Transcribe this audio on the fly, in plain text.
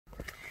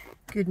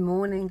Good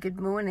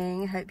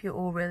morning. Hope you're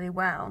all really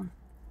well.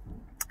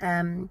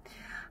 I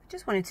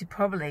just wanted to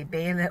probably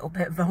be a little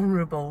bit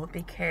vulnerable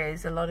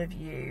because a lot of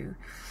you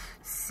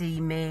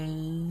see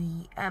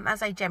me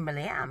as I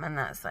generally am, and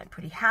that's like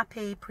pretty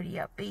happy, pretty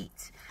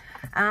upbeat.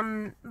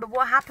 But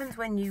what happens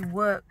when you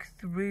work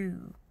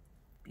through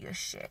your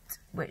shit,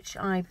 which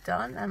I've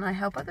done and I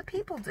help other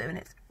people do, and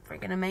it's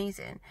friggin'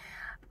 amazing.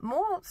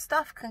 More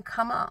stuff can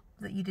come up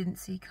that you didn't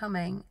see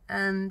coming,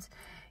 and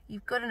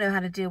you've got to know how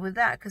to deal with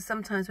that, because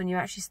sometimes when you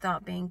actually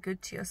start being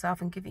good to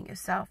yourself and giving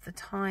yourself the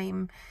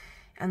time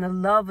and the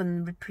love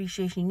and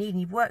appreciation you need,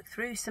 and you've worked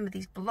through some of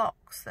these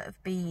blocks that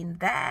have been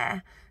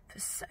there for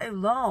so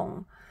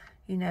long.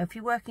 You know, if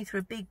you're working through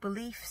a big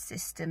belief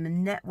system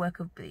and network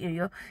of, you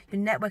know,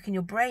 your network in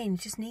your brain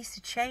just needs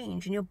to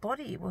change, and your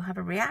body will have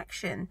a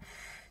reaction.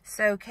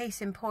 So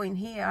case in point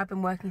here, I've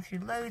been working through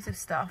loads of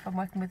stuff. I'm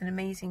working with an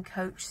amazing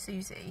coach,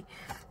 Susie,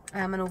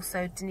 and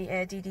also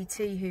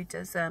DDT, who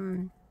does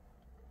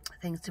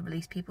things to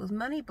release people's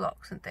money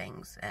blocks and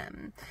things,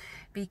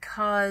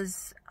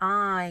 because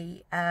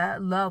I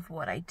love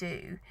what I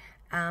do,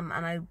 and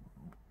I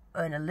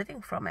earn a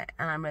living from it,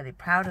 and I'm really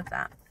proud of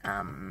that.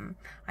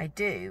 I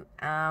do,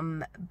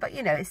 but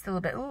you know, it's still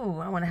a bit, ooh,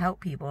 I want to help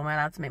people, am I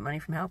allowed to make money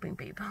from helping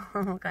people?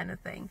 Kind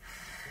of thing.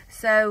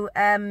 So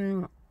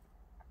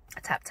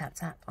tap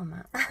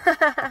on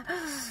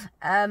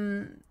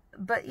that.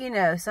 But you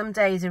know, some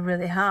days are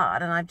really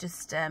hard, and I've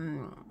just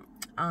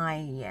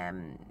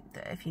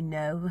if you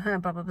know,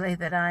 probably,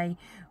 that I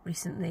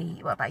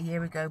recently, well, about a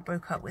year ago,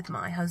 broke up with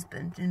my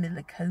husband in the middle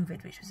of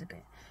COVID, which was a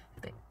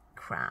bit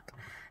crap.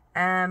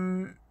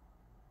 And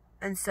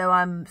so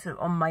I'm sort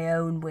of on my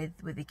own with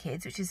the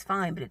kids, which is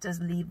fine, but it does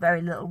leave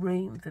very little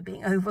room for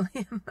being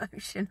overly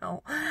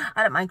emotional.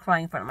 I don't mind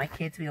crying in front of my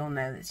kids. We all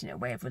know that's, you know, a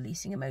way of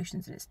releasing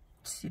emotions, and it's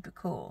super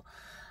cool.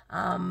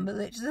 But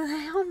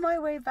literally on my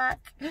way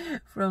back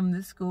from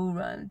the school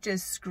run,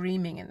 just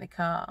screaming in the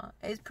car.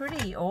 It's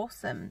pretty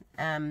awesome.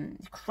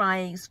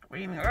 Crying,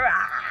 screaming.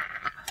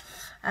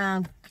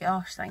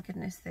 Gosh, thank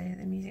goodness the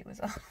music was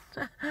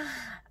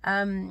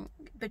on.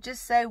 But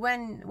just so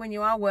when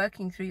you are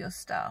working through your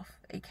stuff,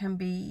 it can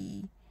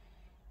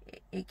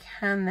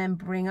then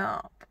bring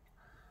up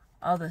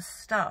other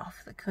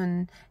stuff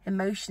that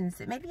emotions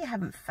that maybe you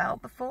haven't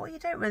felt before, you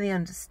don't really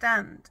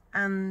understand,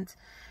 and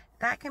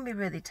that can be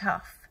really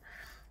tough.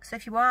 So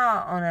if you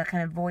are on a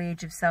kind of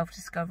voyage of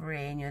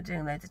self-discovery and you're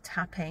doing loads of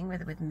tapping,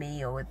 whether with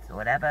me or with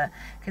whatever,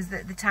 because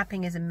the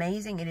tapping is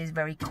amazing, it is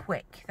very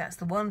quick. That's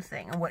the one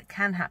thing. And what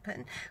can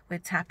happen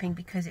with tapping,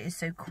 because it is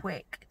so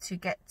quick to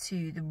get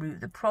to the root of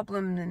the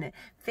problem and it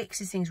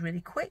fixes things really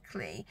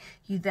quickly,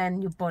 your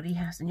body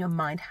has and your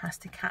mind has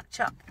to catch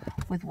up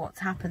with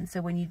what's happened.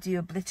 So when you do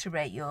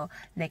obliterate your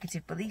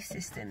negative belief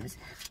systems,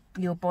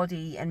 your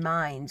body and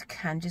mind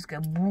can just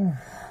go woo,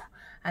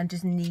 and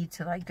just need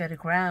to like go to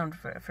ground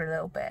for a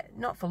little bit,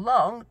 not for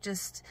long,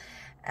 just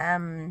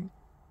and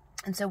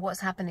so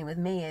what's happening with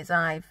me is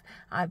I've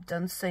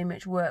done so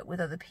much work with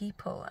other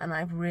people, and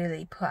I've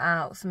really put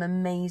out some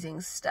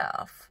amazing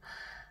stuff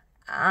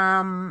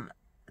that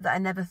I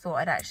never thought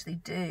I'd actually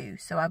do.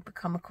 So I've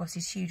come across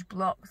these huge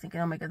blocks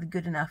thinking, oh my god, they're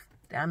good enough,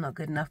 I'm not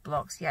good enough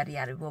blocks, yada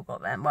yada, we've all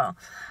got them. Well,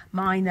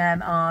 mine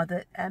are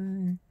that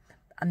I'm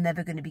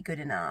never going to be good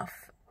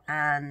enough,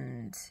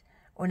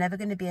 or never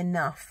going to be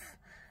enough,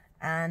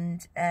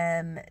 and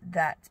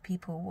that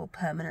people will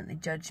permanently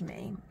judge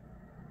me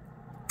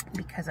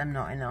because I'm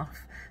not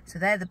enough. So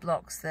they're the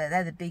blocks,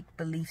 they're the big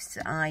beliefs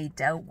that I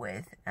dealt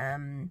with,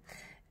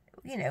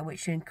 you know,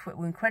 which are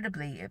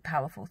incredibly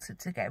powerful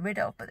to get rid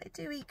of, but they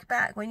do eke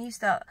back. When you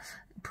start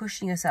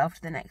pushing yourself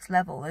to the next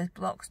level, those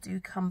blocks do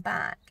come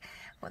back.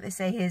 What they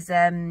say is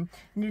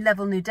new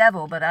level, new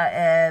devil, but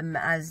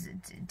as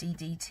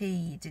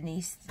DDT,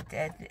 Denise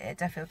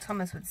Duffield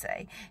Thomas would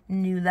say,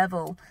 new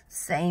level,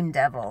 same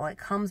devil. It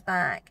comes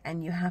back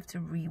and you have to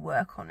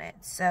rework on it.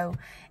 So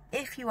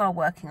if you are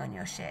working on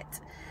your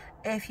shit,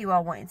 if you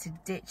are wanting to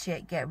ditch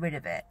it, get rid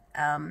of it,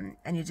 and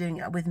you're doing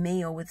it with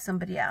me or with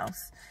somebody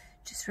else,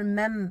 just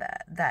remember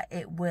that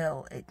it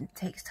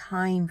takes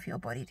time for your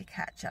body to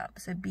catch up.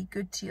 So be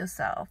good to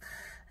yourself.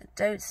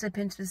 Don't slip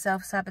into the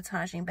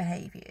self-sabotaging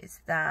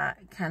behaviours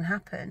that can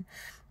happen.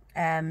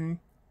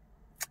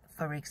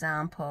 For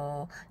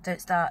example,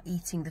 don't start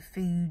eating the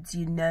foods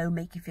you know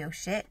make you feel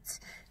shit.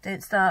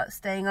 Don't start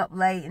staying up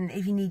late, and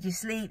if you need your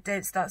sleep,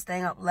 don't start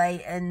staying up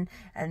late and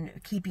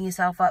keeping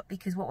yourself up,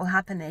 because what will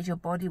happen is your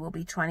body will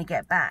be trying to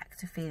get back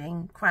to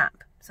feeling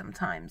crap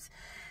sometimes.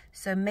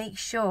 So make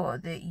sure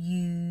that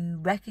you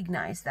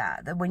recognize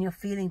that when you're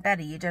feeling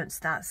better, you don't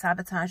start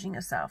sabotaging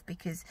yourself,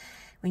 because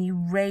when you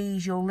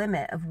raise your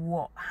limit of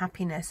what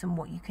happiness and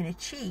what you can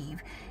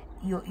achieve,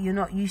 you're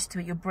not used to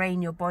it. Your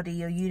brain, your body,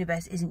 your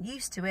universe isn't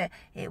used to it.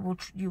 You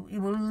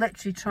will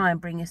literally try and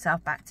bring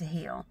yourself back to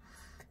heal.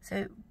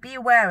 So be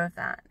aware of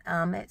that.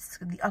 It's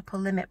the upper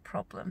limit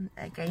problem.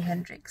 Gay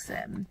Hendricks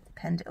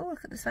penned it. Oh,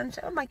 look at the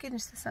sunshine. Oh my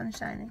goodness, the sun's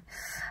shining.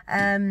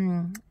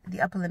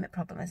 The upper limit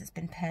problem, as it's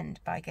been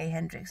penned by Gay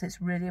Hendricks. And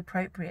it's really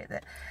appropriate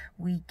that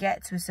we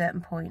get to a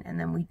certain point and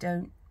then we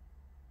don't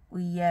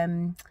we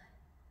then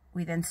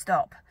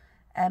stop.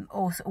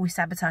 Or we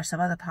sabotage some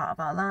other part of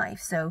our life.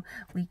 So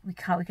we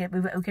can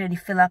only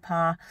fill up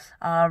our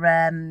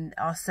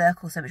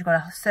circle. So we've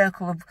got a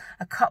circle of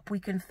a cup we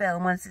can fill,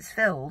 and once it's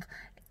filled,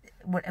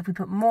 if we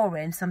put more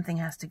in, something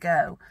has to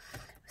go.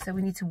 So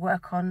we need to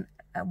work on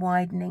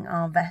widening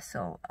our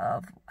vessel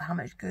of how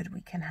much good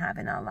we can have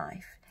in our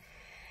life.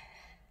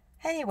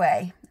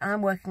 Anyway,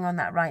 I'm working on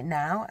that right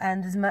now,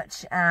 and as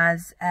much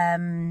as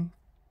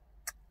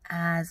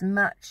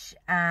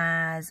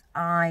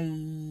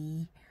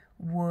I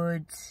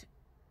would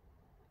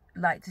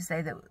like to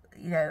say that,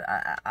 you know,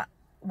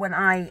 when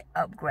I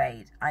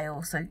upgrade, I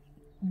also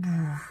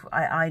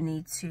I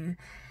need to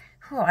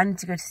go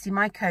to see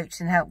my coach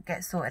and help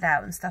get sorted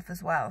out and stuff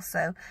as well.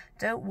 So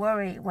don't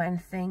worry when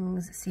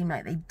things seem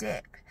like they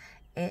dip.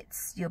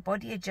 It's your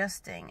body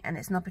adjusting, and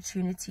it's an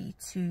opportunity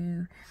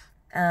to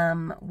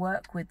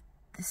work with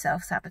the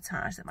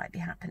self-sabotage that might be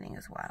happening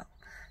as well.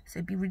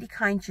 So be really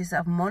kind to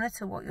yourself.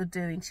 Monitor what you're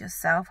doing to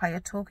yourself, how you're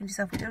talking to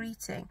yourself, what you're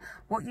eating,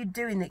 what you're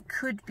doing that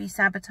could be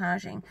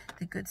sabotaging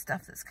the good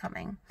stuff that's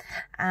coming.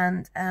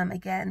 And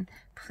again,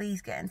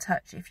 please get in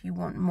touch if you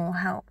want more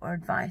help or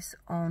advice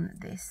on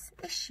this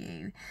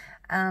issue.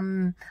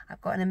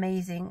 I've got an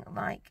amazing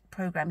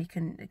program you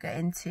can get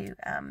into.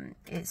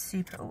 It's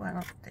super. Oh, hang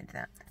on, don't do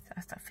that. I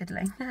start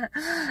fiddling.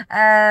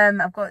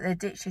 I've got the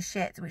Ditch Your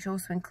Shit, which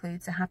also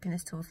includes the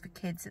happiness tools for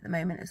kids at the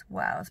moment as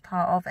well as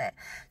part of it.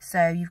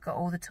 So you've got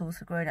all the tools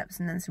for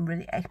grown-ups, and then some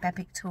really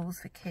epic tools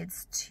for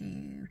kids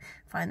to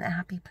find their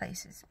happy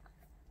places.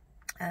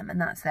 And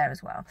that's there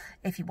as well.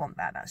 If you want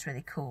that, that's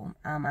really cool.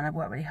 And I've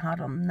worked really hard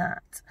on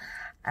that.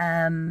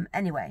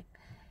 Anyway,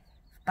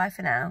 bye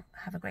for now.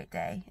 Have a great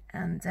day,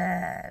 and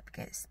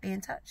be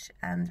in touch.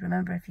 And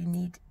remember, if you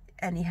need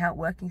any help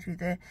working through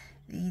the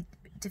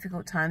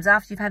difficult times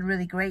after you've had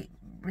really great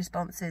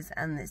responses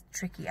and it's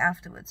tricky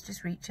afterwards,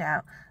 just reach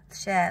out,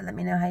 share, let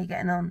me know how you're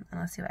getting on, and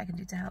I'll see what I can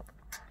do to help.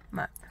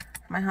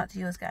 My heart to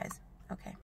yours, guys. Okay.